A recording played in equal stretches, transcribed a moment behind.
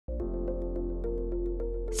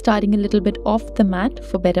Starting a little bit off the mat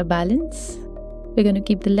for better balance. We're going to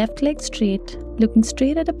keep the left leg straight, looking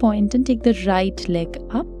straight at a point, and take the right leg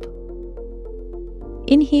up.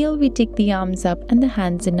 Inhale, we take the arms up and the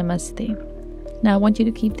hands in Namaste. Now I want you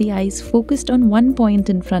to keep the eyes focused on one point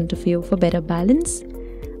in front of you for better balance.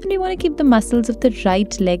 And we want to keep the muscles of the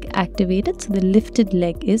right leg activated so the lifted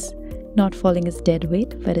leg is not falling as dead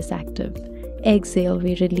weight but is active. Exhale,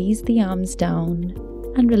 we release the arms down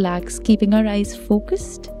and relax, keeping our eyes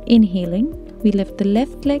focused. Inhaling, we lift the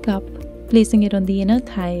left leg up, placing it on the inner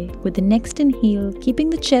thigh. With the next inhale, keeping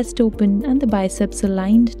the chest open and the biceps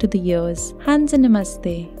aligned to the ears. Hands in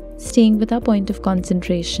Namaste, staying with our point of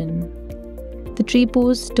concentration. The tree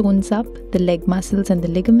pose tones up the leg muscles and the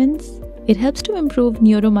ligaments. It helps to improve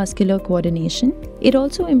neuromuscular coordination. It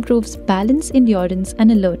also improves balance, endurance,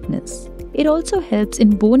 and alertness. It also helps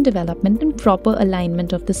in bone development and proper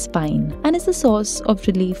alignment of the spine, and is a source of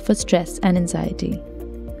relief for stress and anxiety.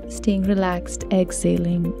 Staying relaxed,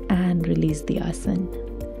 exhaling, and release the asana.